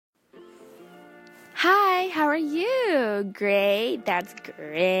Hi, how are you? Great, that's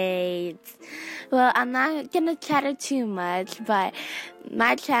great. Well, I'm not gonna chatter too much, but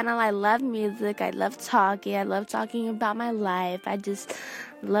my channel, I love music, I love talking about my life. I just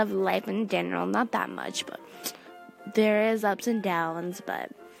love life in general, not that much, but there is ups and downs, but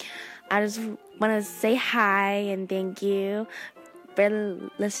I just want to say hi and thank you for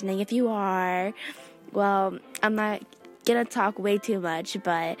listening if you are. Well, I'm not gonna talk way too much,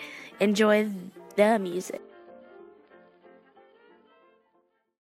 but enjoy the music.